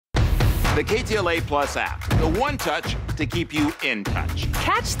The KTLA Plus app, the one touch to keep you in touch.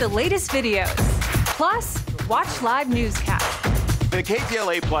 Catch the latest videos. Plus, watch live newscasts. The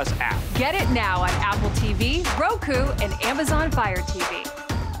KTLA Plus app. Get it now on Apple TV, Roku, and Amazon Fire TV.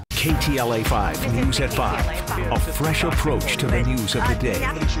 KTLA 5 News at 5. A fresh approach to the news of the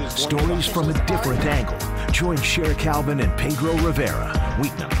day. Stories from a different angle. Join Cher Calvin and Pedro Rivera.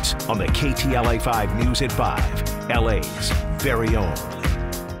 Weeknights on the KTLA 5 News at 5. LA's very own.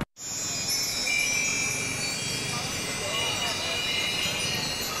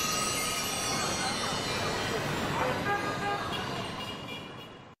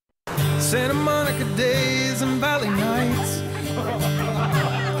 Santa Monica days and Valley nights,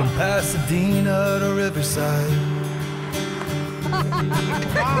 from Pasadena to Riverside.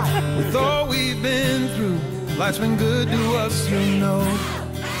 With all we've been through, life's been good to us, you know.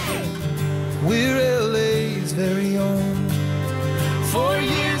 We're LA's very own. 4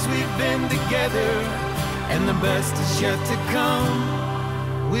 years we've been together, and the best is yet to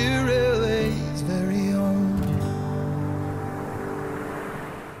come. We're LA's very own.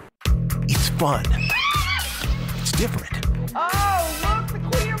 It's fun. It's different. Oh, look, the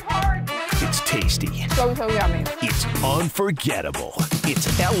Queen of Hearts. It's tasty. So yummy. It's unforgettable. It's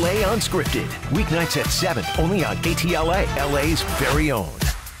LA Unscripted. Weeknights at 7, only on KTLA, LA's very own.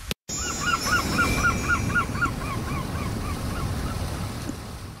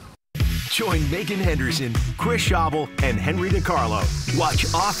 Join Megan Henderson, Chris Schabel, and Henry DiCarlo.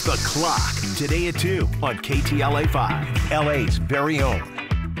 Watch Off the Clock today at 2 on KTLA 5, LA's very own.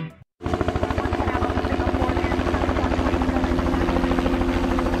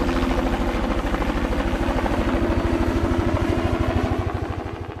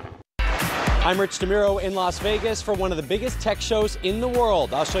 I'm Rich DeMuro in Las Vegas for one of the biggest tech shows in the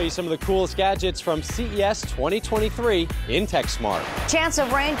world. I'll show you some of the coolest gadgets from CES 2023 in TechSmart. Chance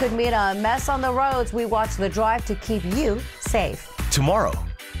of rain could mean a mess on the roads. We watch the drive to keep you safe. Tomorrow.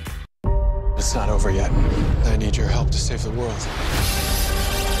 It's not over yet. I need your help to save the world.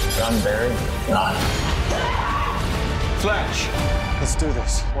 Gun buried? Not. Flash. Let's do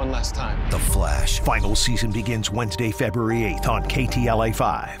this one last time. The Flash. Final season begins Wednesday, February 8th on KTLA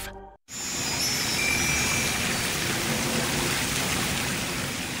 5.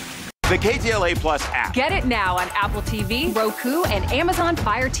 The KTLA Plus app. Get it now on Apple TV, Roku, and Amazon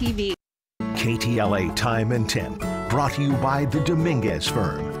Fire TV. KTLA Time and Temp. Brought to you by the Dominguez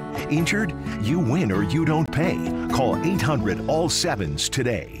Firm. Injured? You win or you don't pay. Call 800-ALL-7s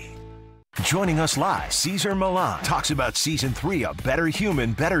today. Joining us live, Cesar Millan talks about Season 3 of Better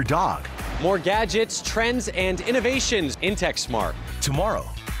Human, Better Dog. More gadgets, trends, and innovations in TechSmart. Tomorrow.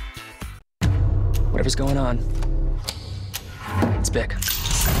 Whatever's going on, it's big.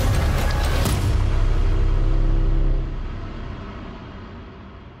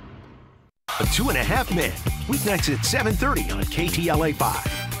 A 2.5 Men. Weeknights at 7:30 on KTLA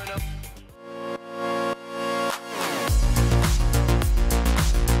 5.